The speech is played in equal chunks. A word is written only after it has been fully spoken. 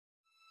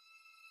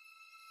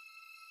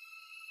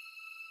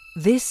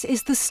This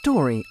is the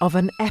story of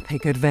an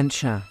epic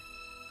adventure.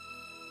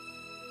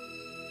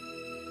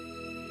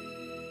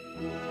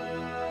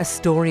 A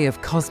story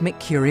of cosmic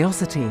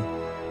curiosity,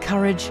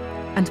 courage,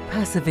 and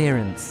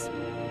perseverance.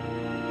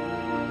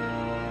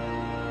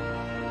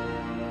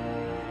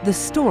 The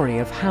story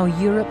of how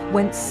Europe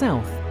went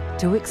south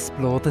to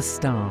explore the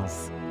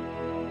stars.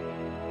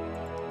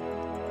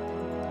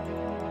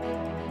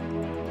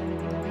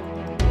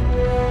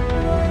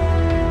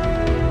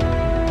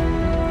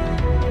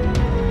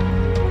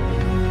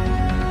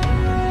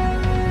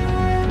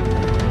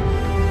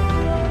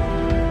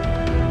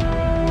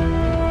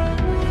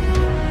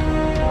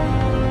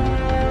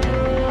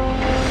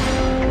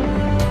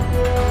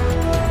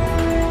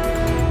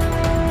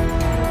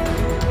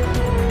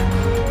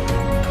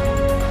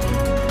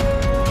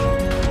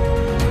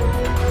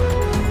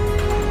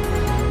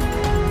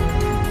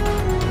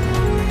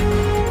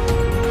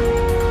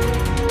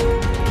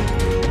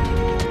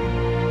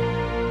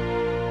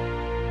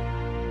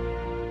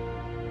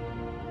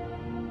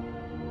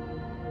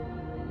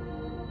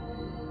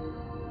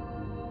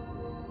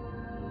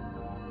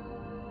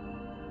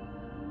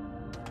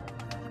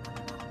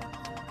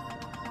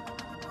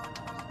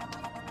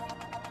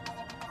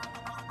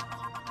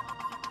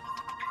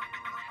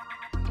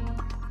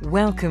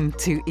 Welcome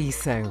to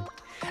ESO,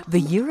 the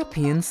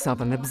European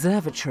Southern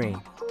Observatory.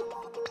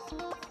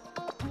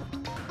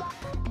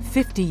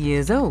 50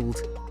 years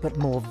old, but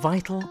more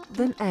vital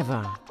than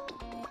ever.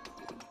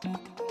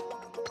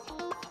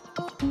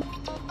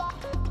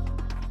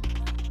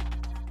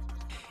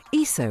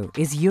 ESO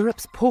is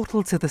Europe's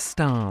portal to the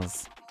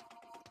stars.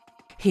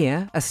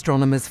 Here,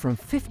 astronomers from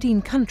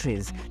 15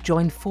 countries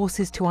join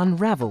forces to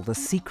unravel the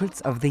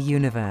secrets of the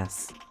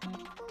universe.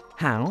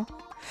 How?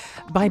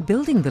 By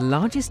building the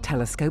largest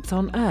telescopes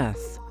on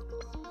Earth,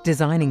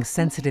 designing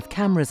sensitive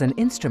cameras and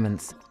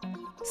instruments,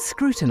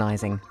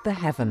 scrutinizing the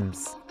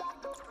heavens.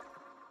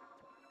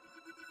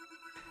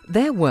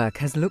 Their work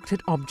has looked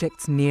at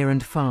objects near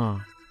and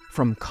far,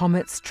 from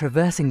comets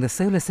traversing the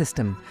solar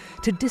system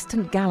to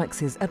distant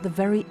galaxies at the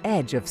very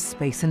edge of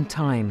space and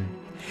time,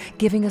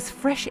 giving us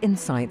fresh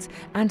insights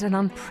and an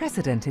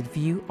unprecedented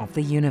view of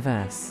the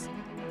universe.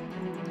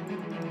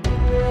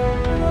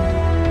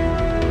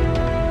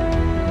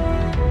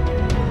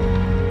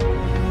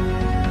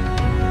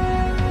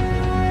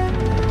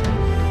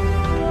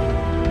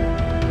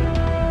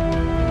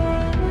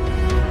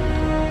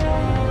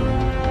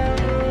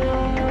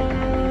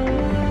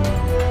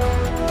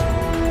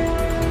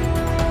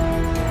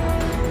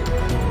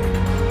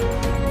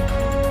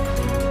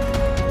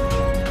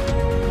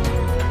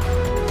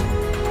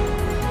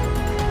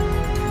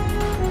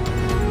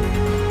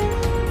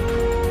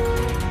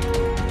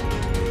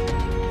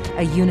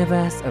 A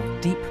universe of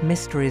deep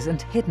mysteries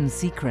and hidden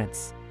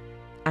secrets,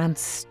 and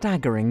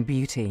staggering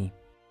beauty.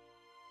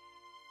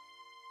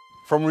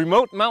 From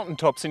remote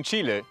mountaintops in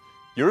Chile,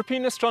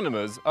 European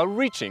astronomers are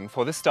reaching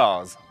for the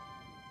stars.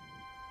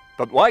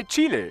 But why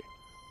Chile?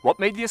 What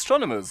made the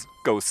astronomers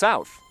go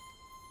south?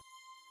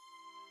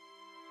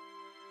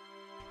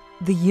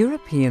 The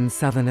European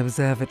Southern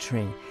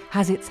Observatory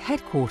has its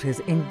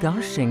headquarters in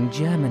Garching,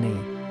 Germany.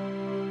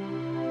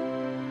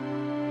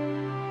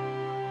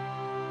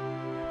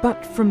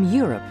 But from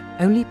Europe,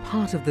 only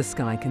part of the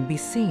sky can be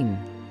seen.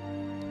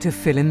 To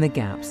fill in the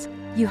gaps,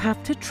 you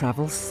have to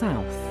travel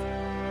south.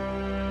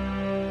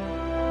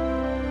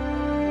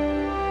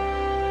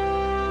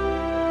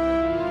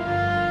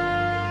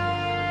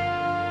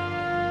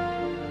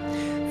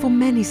 For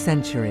many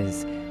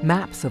centuries,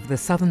 maps of the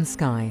southern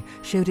sky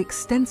showed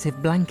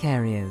extensive blank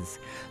areas,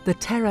 the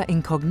terra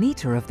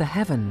incognita of the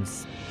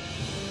heavens.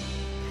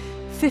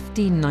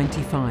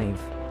 1595.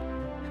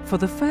 For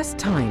the first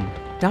time,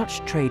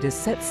 Dutch traders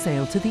set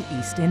sail to the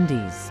East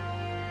Indies.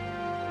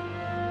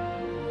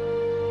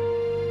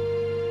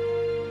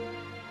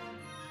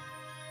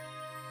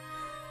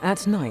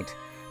 At night,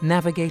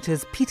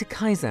 navigators Peter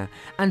Kaiser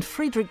and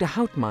Friedrich de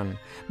Houtman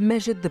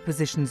measured the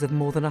positions of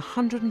more than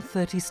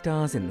 130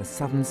 stars in the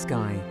southern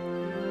sky.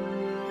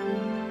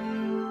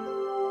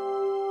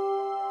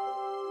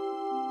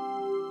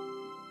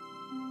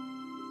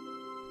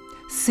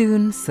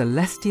 Soon,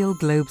 celestial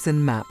globes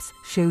and maps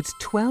showed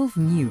 12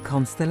 new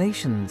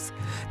constellations,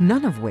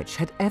 none of which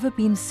had ever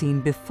been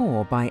seen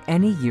before by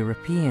any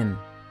European.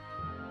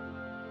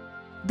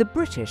 The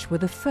British were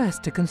the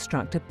first to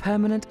construct a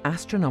permanent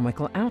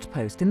astronomical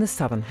outpost in the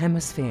Southern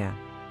Hemisphere.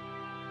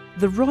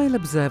 The Royal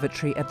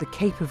Observatory at the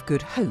Cape of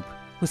Good Hope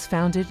was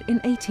founded in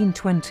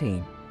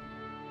 1820.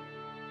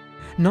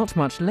 Not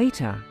much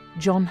later,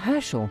 John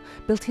Herschel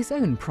built his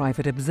own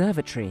private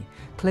observatory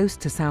close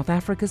to South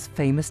Africa's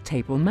famous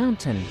Table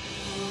Mountain.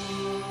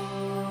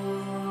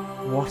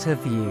 What a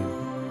view!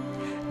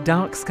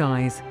 Dark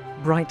skies,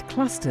 bright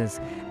clusters,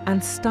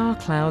 and star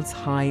clouds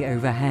high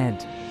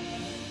overhead.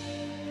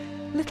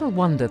 Little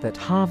wonder that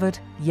Harvard,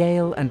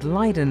 Yale, and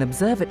Leiden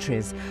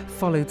observatories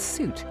followed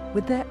suit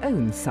with their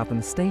own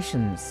southern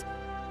stations.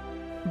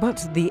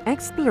 But the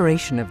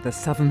exploration of the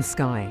southern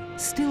sky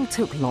still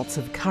took lots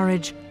of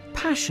courage,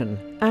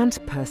 passion, and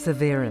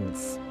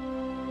perseverance.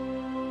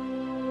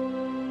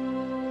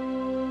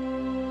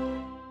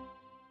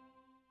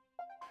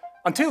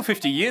 Until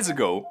 50 years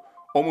ago,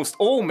 almost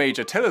all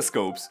major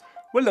telescopes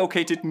were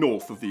located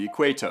north of the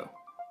equator.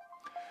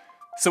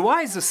 So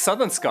why is the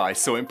southern sky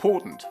so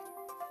important?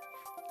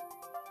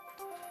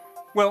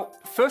 Well,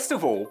 first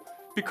of all,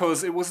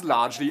 because it was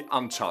largely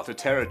uncharted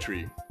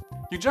territory.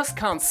 You just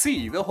can't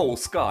see the whole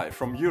sky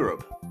from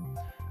Europe.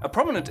 A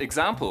prominent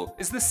example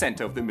is the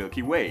center of the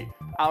Milky Way,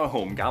 our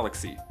home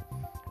galaxy.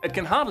 It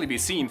can hardly be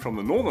seen from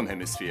the northern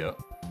hemisphere,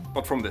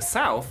 but from the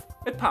south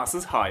it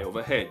passes high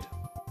overhead.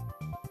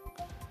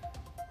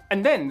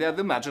 And then there are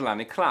the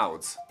Magellanic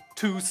Clouds,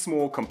 two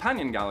small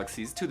companion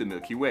galaxies to the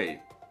Milky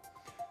Way.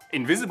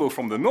 Invisible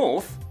from the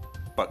north,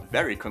 but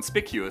very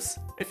conspicuous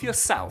if you're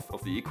south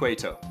of the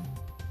equator.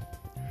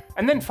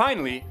 And then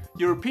finally,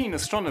 European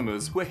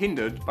astronomers were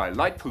hindered by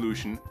light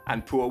pollution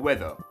and poor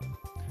weather.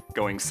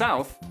 Going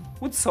south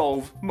would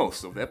solve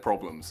most of their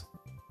problems.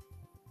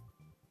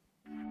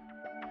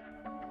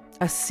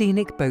 A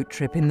scenic boat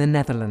trip in the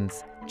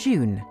Netherlands,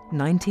 June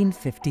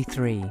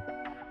 1953.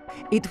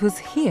 It was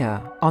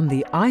here, on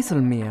the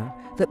IJsselmeer,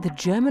 that the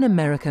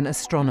German-American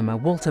astronomer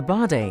Walter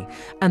Baade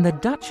and the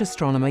Dutch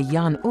astronomer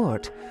Jan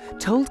Oort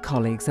told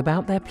colleagues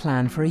about their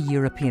plan for a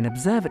European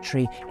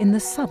observatory in the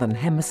southern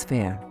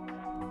hemisphere.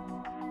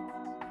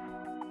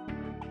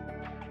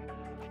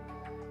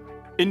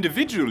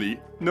 Individually,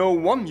 no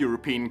one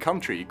European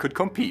country could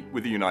compete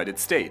with the United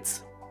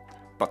States.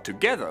 But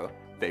together,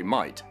 they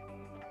might.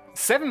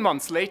 7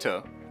 months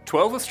later,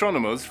 12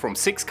 astronomers from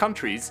 6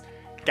 countries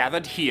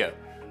gathered here,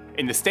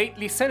 in the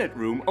stately Senate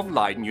room of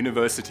Leiden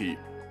University.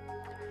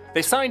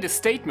 They signed a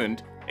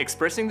statement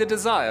expressing the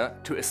desire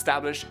to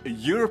establish a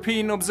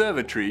European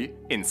observatory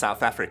in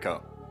South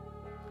Africa.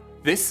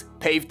 This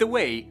paved the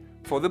way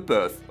for the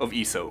birth of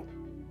ESO.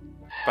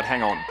 But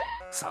hang on,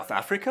 South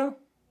Africa?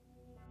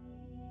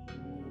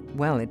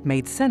 Well, it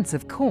made sense,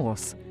 of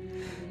course.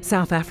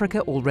 South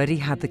Africa already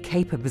had the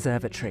Cape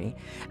Observatory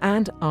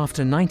and,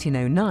 after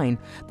 1909,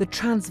 the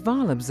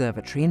Transvaal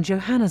Observatory in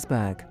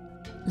Johannesburg.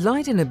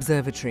 Leiden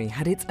Observatory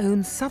had its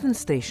own southern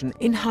station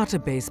in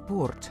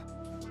Hartbeespoort.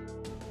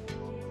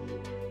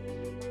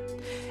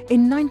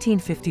 In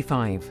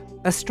 1955,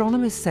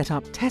 astronomers set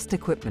up test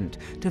equipment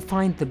to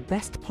find the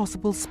best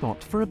possible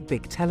spot for a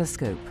big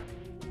telescope.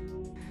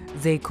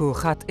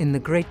 Zeekoergat in the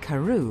Great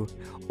Karoo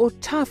or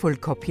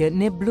Tafelkopje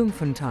near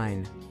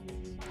Bloemfontein.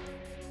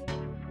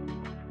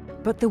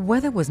 But the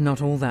weather was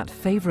not all that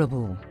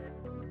favourable.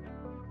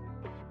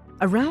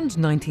 Around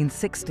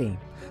 1960,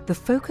 the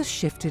focus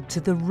shifted to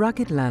the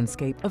rugged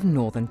landscape of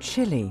northern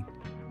Chile.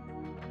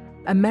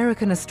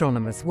 American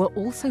astronomers were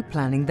also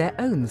planning their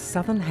own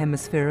Southern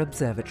Hemisphere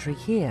observatory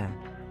here.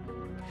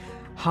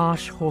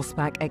 Harsh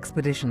horseback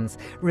expeditions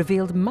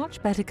revealed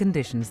much better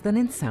conditions than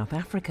in South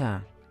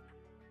Africa.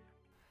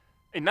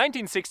 In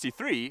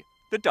 1963,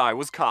 the die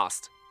was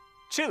cast.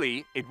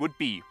 Chile it would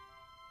be.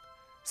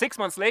 6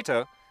 months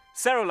later,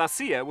 Cerro La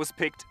Silla was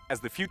picked as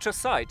the future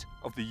site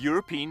of the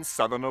European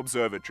Southern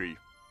Observatory.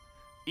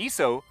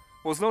 ESO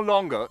was no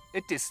longer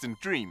a distant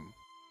dream.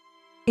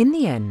 In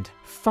the end,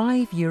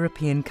 5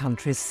 European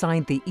countries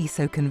signed the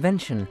ESO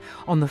Convention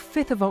on the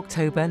 5th of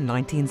October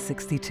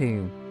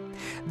 1962,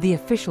 the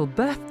official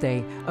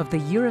birthday of the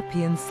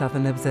European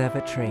Southern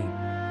Observatory.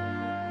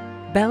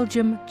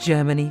 Belgium,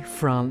 Germany,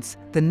 France,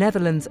 the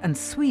Netherlands and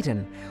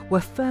Sweden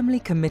were firmly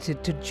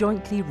committed to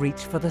jointly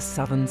reach for the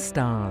southern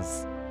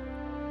stars.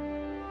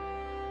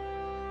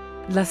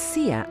 La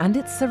Silla and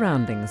its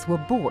surroundings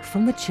were bought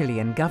from the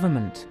Chilean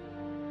government.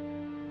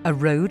 A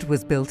road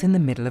was built in the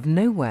middle of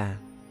nowhere.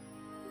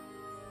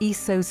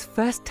 ESO's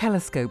first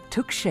telescope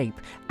took shape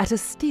at a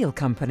steel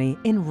company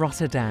in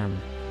Rotterdam.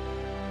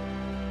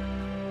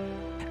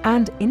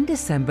 And in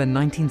December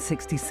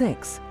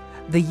 1966,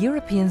 the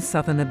European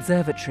Southern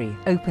Observatory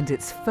opened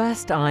its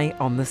first eye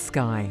on the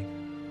sky.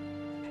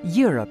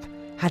 Europe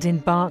had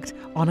embarked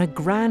on a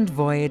grand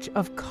voyage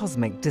of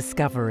cosmic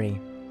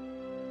discovery.